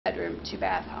2-bedroom,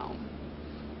 2-bath home.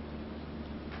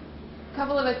 A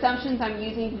couple of assumptions I'm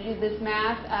using to do this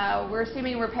math. We're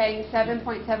assuming we're paying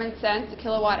 7.7 cents a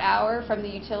kilowatt hour from the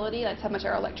utility. That's how much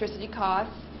our electricity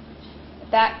costs.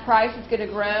 That price is going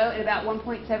to grow at about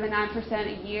 1.79%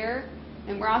 a year.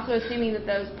 And we're also assuming that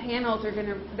those panels are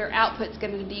their output's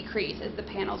going to decrease as the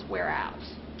panels wear out.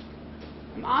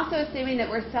 I'm also assuming that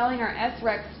we're selling our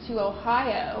SRECs to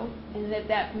Ohio and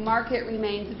that market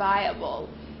remains viable,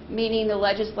 meaning the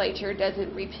legislature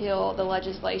doesn't repeal the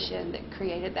legislation that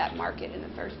created that market in the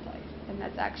first place. And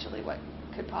that's actually what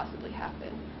could possibly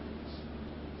happen.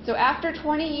 So after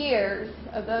 20 years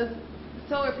of those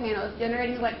solar panels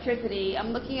generating electricity,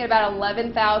 I'm looking at about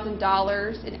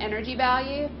 $11,000 in energy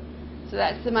value. So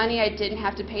that's the money I didn't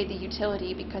have to pay the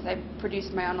utility because I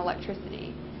produced my own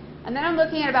electricity. And then I'm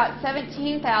looking at about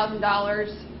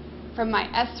 $17,000 from my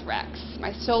SRECs,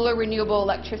 my solar renewable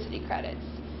electricity credits.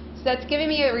 So that's giving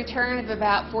me a return of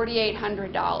about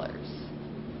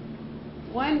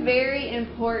 $4,800. One very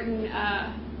important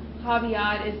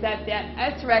caveat is that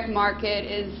SREC market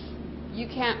is, you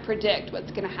can't predict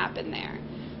what's going to happen there.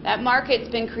 That market's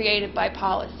been created by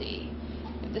policy.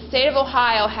 If the state of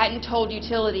Ohio hadn't told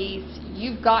utilities,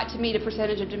 you've got to meet a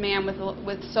percentage of demand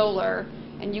with solar,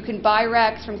 and you can buy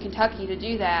RECs from Kentucky to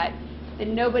do that,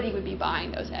 then nobody would be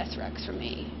buying those SRECs from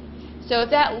me. So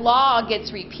if that law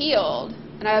gets repealed,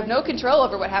 and I have no control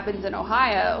over what happens in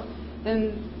Ohio,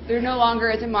 then there no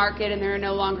longer is a market and there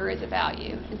no longer is a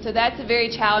value. And so that's a very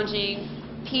challenging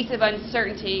piece of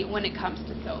uncertainty when it comes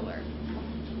to solar.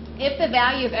 If the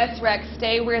value of SRECs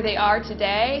stay where they are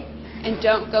today and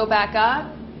don't go back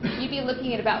up, you'd be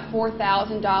looking at about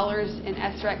 $4,000 in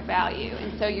SREC value,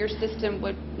 and so your system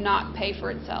would not pay for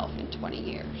itself in 20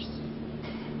 years.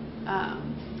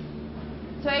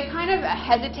 So I kind of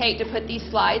hesitate to put these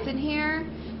slides in here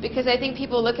because I think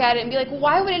people look at it and be like, well,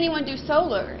 why would anyone do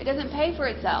solar? It doesn't pay for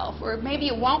itself, or maybe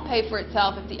it won't pay for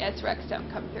itself if the SRECs don't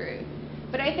come through.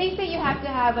 But I think that you have to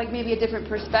have like maybe a different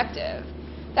perspective.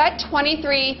 That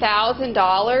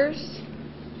 $23,000,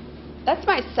 that's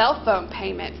my cell phone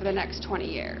payment for the next 20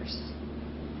 years.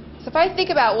 So if I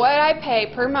think about what I pay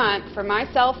per month for my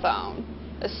cell phone,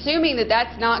 assuming that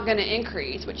that's not going to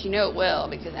increase, which you know it will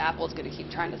because Apple's going to keep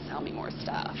trying to sell me more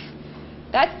stuff,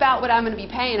 that's about what I'm going to be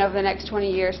paying over the next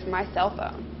 20 years for my cell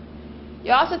phone.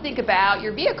 You also think about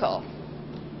your vehicle.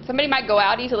 Somebody might go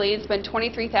out easily and spend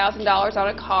 $23,000 on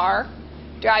a car,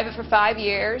 drive it for 5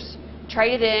 years,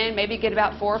 trade it in, maybe get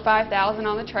about $4,000 or $5,000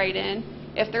 on the trade-in,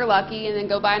 if they're lucky, and then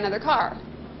go buy another car.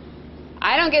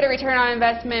 I don't get a return on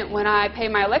investment when I pay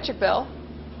my electric bill.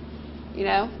 You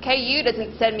know, KU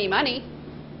doesn't send me money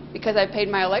because I paid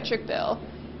my electric bill.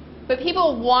 But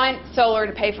people want solar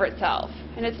to pay for itself.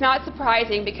 And it's not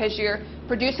surprising because you're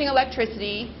producing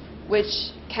electricity,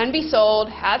 which can be sold,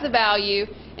 has a value,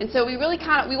 and so we really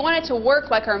we want it to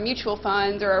work like our mutual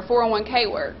funds or our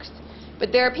 401k works.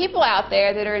 But there are people out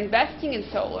there that are investing in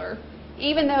solar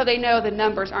even though they know the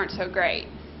numbers aren't so great.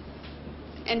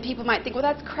 And people might think, well,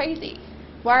 that's crazy.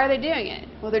 Why are they doing it?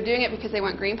 Well, they're doing it because they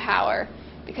want green power,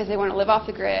 because they want to live off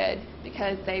the grid,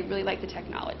 because they really like the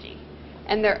technology.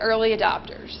 And they're early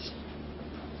adopters.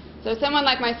 So someone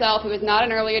like myself who is not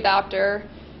an early adopter,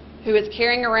 who is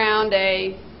carrying around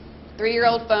a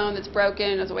 3-year-old phone that's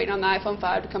broken, is waiting on the iPhone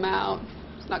 5 to come out.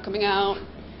 It's not coming out.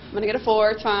 I'm going to get a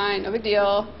 4, it's fine, no big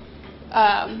deal.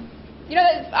 You know,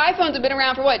 iPhones have been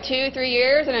around for, what, 2, 3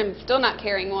 years, and I'm still not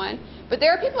carrying one. But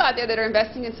there are people out there that are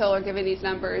investing in solar given these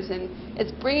numbers, and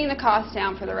it's bringing the cost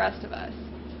down for the rest of us.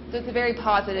 So it's a very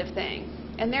positive thing.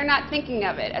 And they're not thinking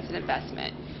of it as an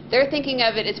investment. They're thinking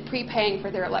of it as prepaying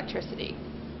for their electricity.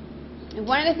 And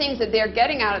one of the things that they're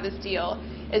getting out of this deal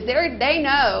is they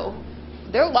know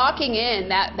they're locking in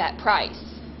that price.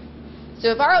 So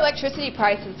if our electricity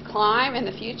prices climb in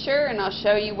the future, and I'll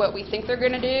show you what we think they're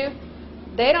going to do,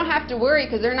 they don't have to worry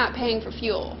because they're not paying for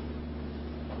fuel.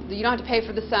 You don't have to pay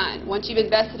for the sun. Once you've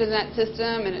invested in that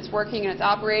system and it's working and it's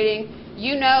operating,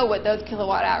 you know what those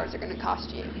kilowatt hours are going to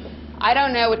cost you. I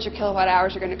don't know what your kilowatt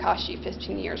hours are going to cost you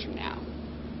 15 years from now.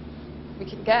 We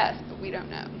can guess, but we don't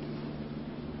know.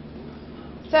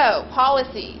 So,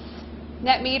 policies.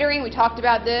 Net metering, we talked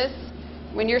about this.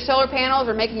 When your solar panels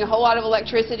are making a whole lot of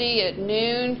electricity at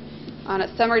noon on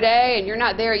a summer day and you're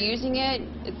not there using it,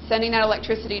 it's sending that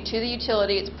electricity to the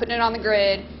utility, it's putting it on the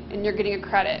grid, and you're getting a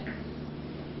credit.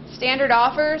 Standard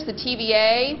offers, the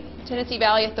TVA, Tennessee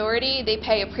Valley Authority, they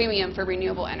pay a premium for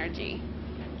renewable energy.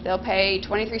 They'll pay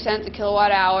 23 cents a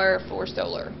kilowatt hour for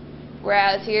solar.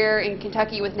 Whereas here in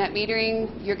Kentucky with net metering,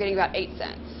 you're getting about 8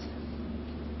 cents.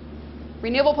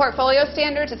 Renewable portfolio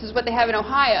standards, this is what they have in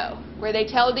Ohio, where they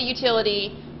tell the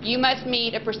utility you must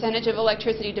meet a percentage of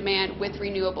electricity demand with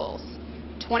renewables.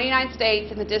 29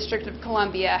 states and the District of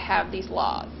Columbia have these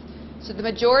laws. So the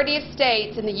majority of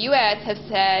states in the U.S. have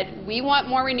said, we want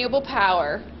more renewable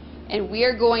power, and we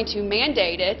are going to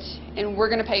mandate it, and we're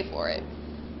going to pay for it.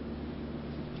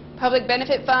 Public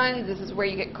benefit funds, this is where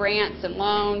you get grants and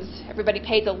loans. Everybody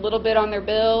pays a little bit on their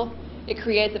bill. It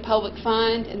creates a public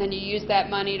fund, and then you use that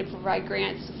money to provide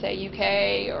grants to, say,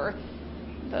 UK or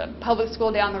the public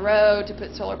school down the road to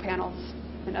put solar panels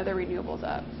and other renewables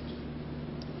up.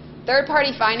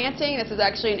 Third-party financing, this is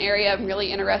actually an area I'm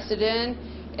really interested in.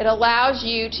 It allows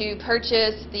you to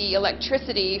purchase the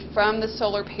electricity from the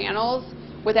solar panels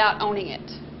without owning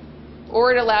it.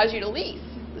 Or it allows you to lease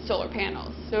the solar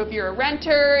panels. So if you're a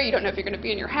renter, you don't know if you're going to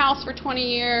be in your house for 20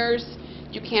 years,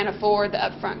 you can't afford the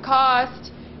upfront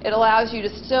cost, it allows you to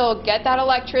still get that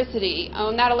electricity,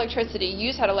 own that electricity,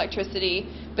 use that electricity,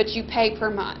 but you pay per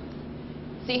month.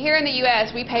 See, here in the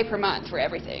U.S., we pay per month for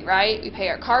everything, right? We pay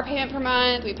our car payment per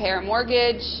month, we pay our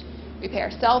mortgage, we pay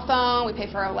our cell phone, we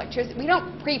pay for our electricity. We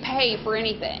don't prepay for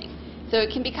anything. So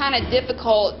it can be kind of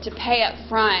difficult to pay up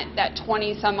front that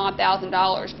 $20-some-odd-thousand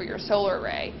for your solar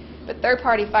array. But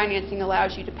third-party financing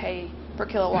allows you to pay per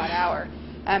kilowatt hour.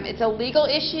 It's a legal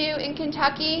issue in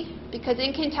Kentucky because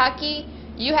in Kentucky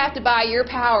you have to buy your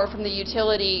power from the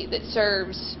utility that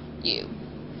serves you.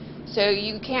 So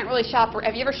you can't really shop.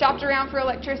 Have you ever shopped around for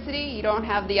electricity? You don't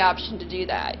have the option to do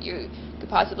that. You could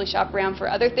possibly shop around for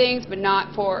other things, but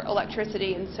not for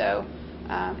electricity, and so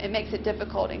it makes it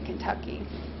difficult in Kentucky.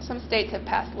 Some states have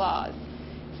passed laws.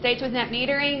 States with net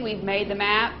metering, we've made the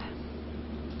map.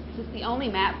 This is the only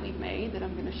map we've made that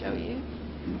I'm going to show you.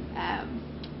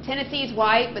 Tennessee's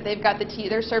white, but they've got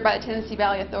they're served by the Tennessee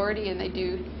Valley Authority, and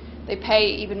they pay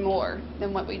even more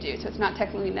than what we do. So it's not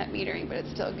technically net metering, but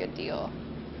it's still a good deal.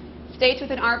 States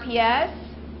with an RPS,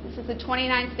 this is the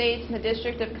 29 states in the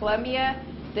District of Columbia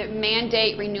that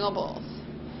mandate renewables.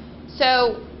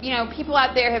 So, people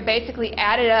out there have basically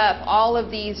added up all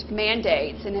of these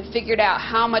mandates and have figured out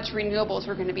how much renewables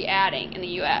we're going to be adding in the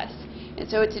U.S. And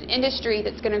so it's an industry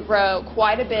that's going to grow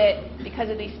quite a bit because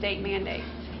of these state mandates.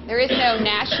 There is no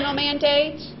national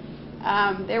mandate.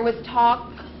 There was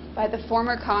talk by the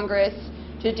former Congress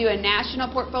to do a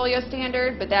national portfolio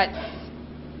standard, but that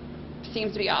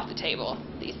seems to be off the table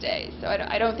these days. So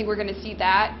I don't think we're going to see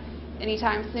that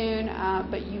anytime soon,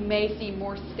 but you may see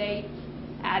more states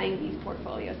adding these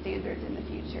portfolio standards in the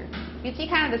future. You see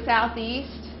kind of the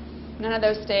southeast, none of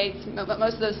those states, but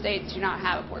most of those states do not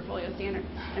have a portfolio standard.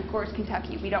 And of course,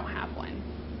 Kentucky, we don't have one.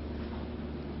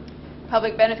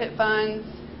 Public benefit funds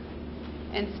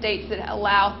and states that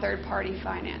allow third-party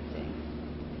financing.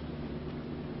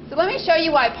 So let me show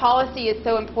you why policy is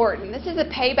so important. This is a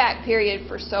payback period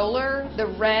for solar. The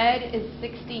red is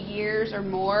 60 years or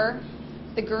more.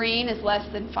 The green is less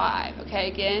than 5.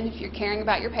 Okay, again, if you're caring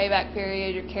about your payback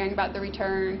period, you're caring about the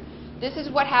return, this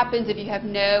is what happens if you have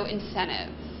no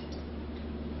incentives.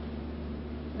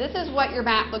 This is what your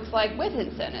map looks like with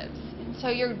incentives. And so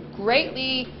you're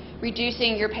greatly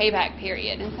reducing your payback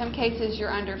period. In some cases, you're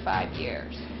under 5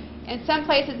 years. In some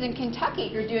places in Kentucky,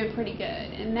 you're doing pretty good.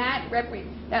 And that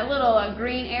little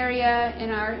green area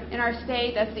in our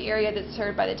state, that's the area that's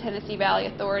served by the Tennessee Valley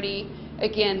Authority.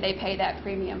 Again, they pay that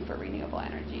premium for renewable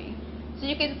energy. So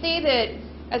you can see that,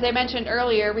 as I mentioned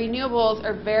earlier, renewables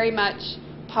are very much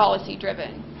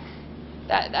policy-driven.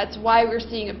 That's why we're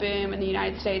seeing a boom in the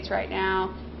United States right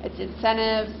now. It's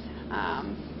incentives.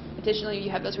 Additionally, you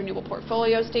have those renewable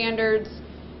portfolio standards.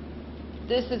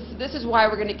 This is why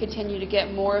we're going to continue to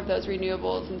get more of those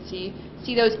renewables and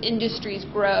see those industries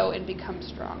grow and become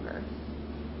stronger.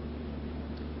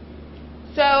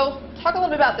 So, talk a little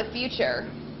bit about the future.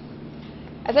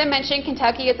 As I mentioned,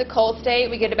 Kentucky is a coal state.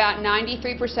 We get about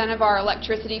 93% of our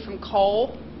electricity from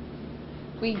coal.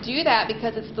 We do that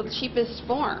because it's the cheapest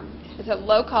form. It's at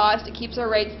low cost. It keeps our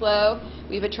rates low.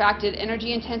 We've attracted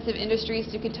energy-intensive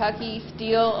industries to Kentucky: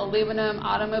 steel, aluminum,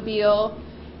 automobile.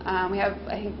 We have,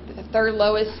 I think, the third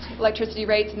lowest electricity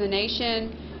rates in the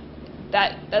nation.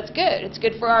 That's good. It's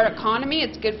good for our economy.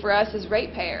 It's good for us as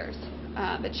ratepayers.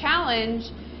 The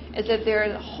challenge is that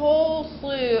there's a whole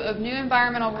slew of new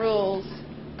environmental rules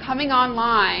coming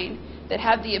online that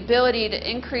have the ability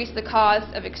to increase the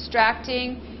cost of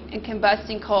extracting and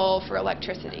combusting coal for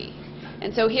electricity.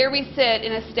 And so here we sit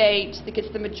in a state that gets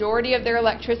the majority of their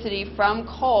electricity from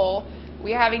coal.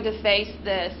 We're having to face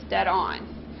this dead on.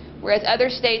 Whereas other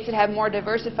states that have more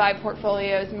diversified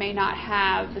portfolios may not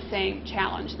have the same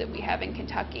challenge that we have in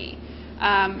Kentucky.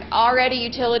 Already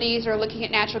utilities are looking at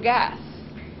natural gas.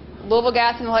 Louisville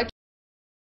Gas and Electric